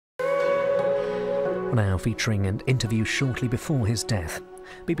Now featuring an interview shortly before his death,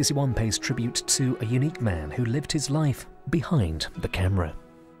 BBC One pays tribute to a unique man who lived his life behind the camera.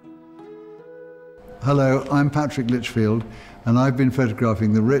 Hello, I'm Patrick Lichfield, and I've been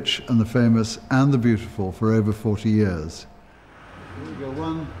photographing the rich and the famous and the beautiful for over 40 years. Here we go,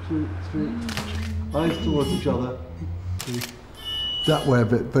 1, 2, 3, eyes towards each other. That way a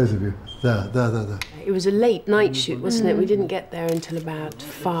bit, both of you. There. It was a late night shoot, wasn't it? We didn't get there until about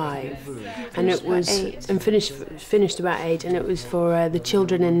 5, and it was finished about 8, and it was for the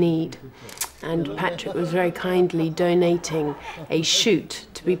children in need. And Patrick was very kindly donating a shoot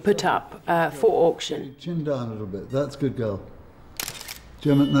to be put up for auction. Chin down a little bit. That's good, girl.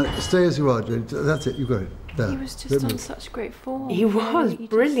 Gemma, no, stay as you are. That's it. You got it. There. He was just on such great form. He was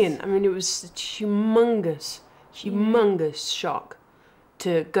brilliant. I mean, it was a humongous shock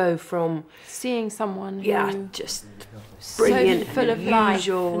to go from seeing someone who just brilliant, so full of life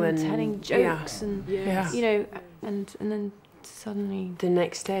and telling jokes and you know, and then suddenly the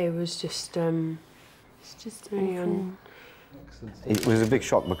next day was just it's just awful. It was a big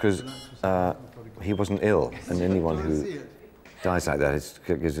shock because he wasn't ill, and anyone who dies like that is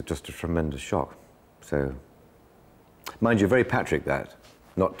just a tremendous shock. So, mind you, very Patrick that,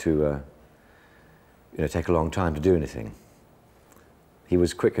 not to you know, take a long time to do anything. He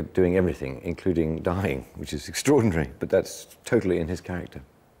was quick at doing everything, including dying, which is extraordinary, but that's totally in his character.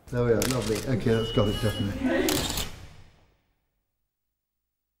 There we are, lovely. Okay, that's got it, definitely.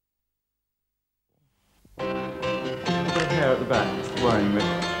 Hair at the back, it's worrying me.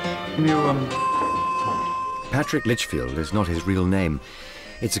 Can you, Patrick Lichfield is not his real name.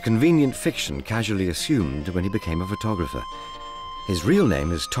 It's a convenient fiction casually assumed when he became a photographer. His real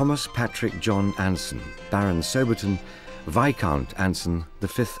name is Thomas Patrick John Anson, Baron Soberton, Viscount Anson, the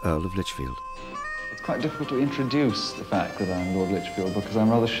 5th Earl of Lichfield. it's quite difficult to introduce the fact that I'm Lord Lichfield because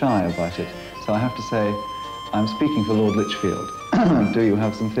I'm rather shy about it. So I have to say, I'm speaking for Lord Lichfield. Do you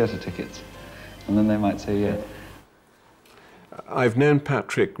have some theatre tickets? And then they might say, yeah. I've known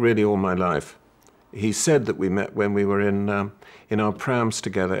Patrick really all my life. He said that we met when we were in our prams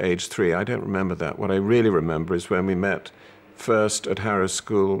together, age 3. I don't remember that. What I really remember is when we met first at Harrow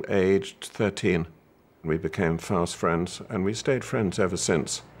School, aged 13. We became fast friends, and we stayed friends ever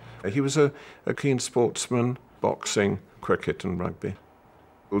since. He was a keen sportsman, boxing, cricket and rugby.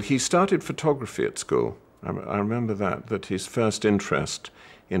 Well, he started photography at school. I remember that his first interest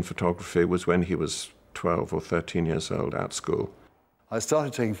in photography was when he was 12 or 13 years old at school. I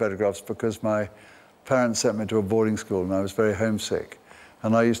started taking photographs because my parents sent me to a boarding school and I was very homesick.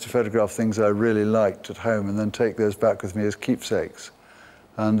 And I used to photograph things I really liked at home and then take those back with me as keepsakes.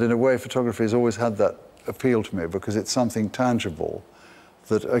 And in a way, photography has always had that appeal to me because it's something tangible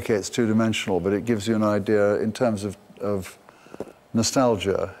that, okay, it's two-dimensional, but it gives you an idea in terms of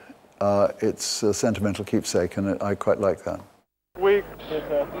nostalgia. It's a sentimental keepsake, and I quite like that. Weeks,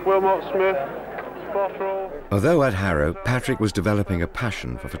 Wilmot Smith, Bottrell. Although at Harrow, Patrick was developing a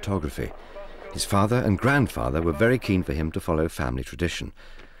passion for photography. His father and grandfather were very keen for him to follow family tradition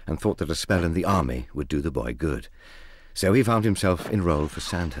and thought that a spell in the army would do the boy good. So he found himself enrolled for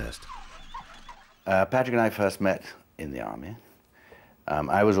Sandhurst. Patrick and I first met in the army.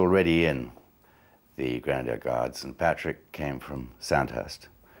 I was already in the Grenadier Guards, and Patrick came from Sandhurst.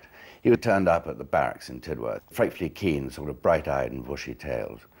 He was turned up at the barracks in Tidworth, frightfully keen, sort of bright-eyed and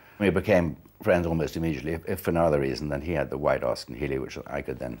bushy-tailed. We became friends almost immediately, if for no other reason than he had the white Austin Healey, which I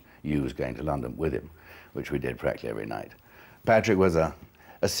could then use going to London with him, which we did practically every night. Patrick was a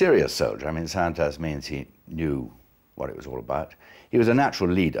serious soldier. I mean, Sandhurst means he knew what it was all about. He was a natural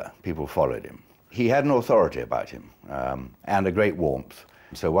leader. People followed him. He had an authority about him and a great warmth.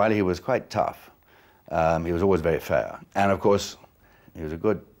 So while he was quite tough, he was always very fair. And of course, he was a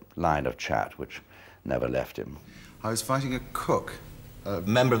good line of chat, which never left him. I was fighting a cook.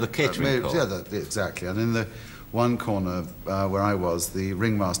 Member of the catering corps. Yeah, exactly. And in the one corner where I was, the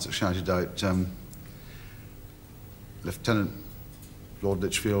ringmaster shouted out, Lieutenant Lord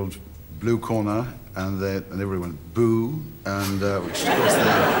Lichfield, blue corner, and everyone went, boo, and which of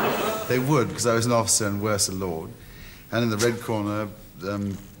course they would, because I was an officer and worse a lord. And in the red corner,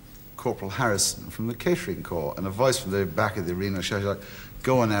 Corporal Harrison from the catering corps, and a voice from the back of the arena shouted out,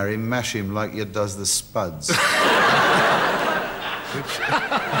 go on, Harry, mash him like you does the spuds.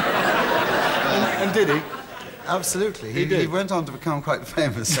 And did he? Absolutely. He went on to become quite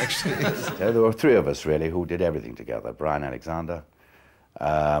famous, actually. There were 3 of us, really, who did everything together. Brian Alexander,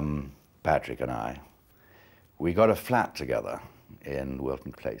 Patrick and I. We got a flat together in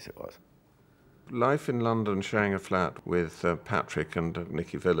Wilton Place, it was. Life in London, sharing a flat with Patrick and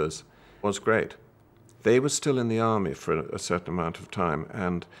Nicky Villas, was great. They were still in the army for a certain amount of time,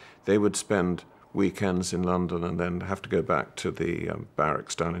 and they would spend weekends in London and then have to go back to the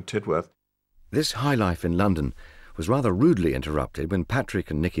barracks down in Tidworth. This high life in London was rather rudely interrupted when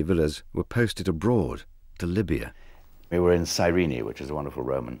Patrick and Nicky Villas were posted abroad to Libya. We were in Cyrene, which is a wonderful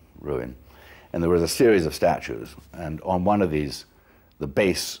Roman ruin, and there was a series of statues, and on one of these, the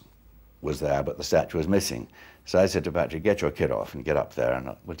base was there, but the statue was missing. So I said to Patrick, get your kit off and get up there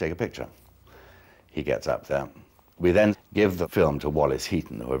and we'll take a picture. He gets up there. We then give the film to Wallace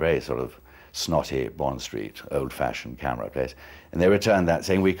Heaton, who are very sort of snotty Bond Street, old-fashioned camera place, and they returned that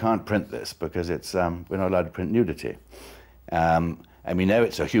saying, we can't print this because it's, we're not allowed to print nudity. And we know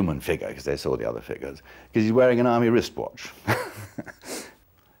it's a human figure because they saw the other figures, because he's wearing an army wristwatch.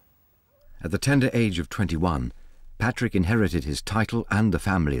 At the tender age of 21, Patrick inherited his title and the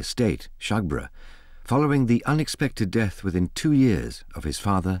family estate, Shugborough, following the unexpected death within 2 years of his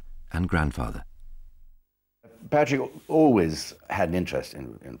father and grandfather. Patrick always had an interest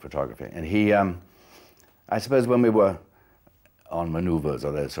in photography, and he, I suppose when we were on manoeuvres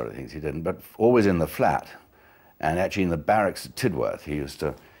or those sort of things, he didn't, but always in the flat, and actually in the barracks at Tidworth, he used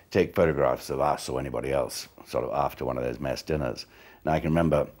to take photographs of us or anybody else sort of after one of those mess dinners. And I can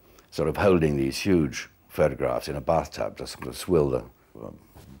remember sort of holding these huge photographs in a bathtub to sort of swill the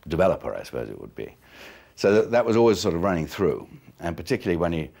developer, I suppose it would be. So that was always sort of running through, and particularly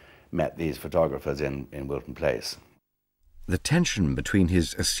when he met these photographers in Wilton Place. The tension between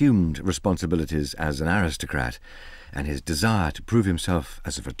his assumed responsibilities as an aristocrat and his desire to prove himself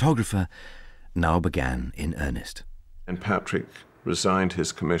as a photographer now began in earnest. And Patrick resigned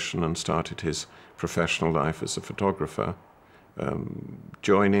his commission and started his professional life as a photographer,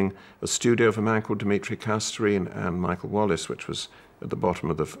 joining a studio of a man called Dimitri Kastorine and Michael Wallace, which was at the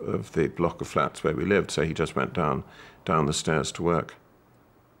bottom of the block of flats where we lived, so he just went down the stairs to work.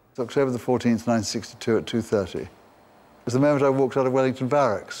 It's October the 14th, 1962 at 2:30. It was the moment I walked out of Wellington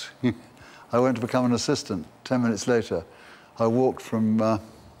Barracks. I went to become an assistant. 10 minutes later, I walked from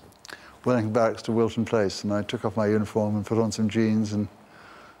Wellington Barracks to Wilton Place, and I took off my uniform and put on some jeans, and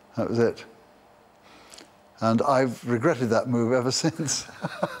that was it. And I've regretted that move ever since.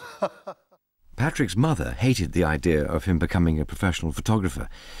 Patrick's mother hated the idea of him becoming a professional photographer.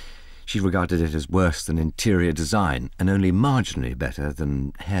 She regarded it as worse than interior design and only marginally better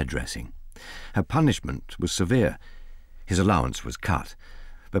than hairdressing. Her punishment was severe. His allowance was cut.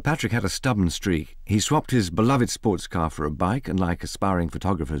 But Patrick had a stubborn streak. He swapped his beloved sports car for a bike, and like aspiring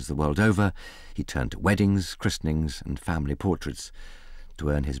photographers the world over, he turned to weddings, christenings and family portraits to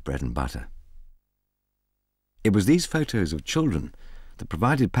earn his bread and butter. It was these photos of children that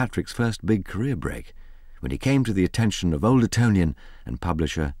provided Patrick's first big career break, when he came to the attention of old Etonian and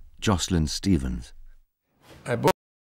publisher Jocelyn Stevens. I bought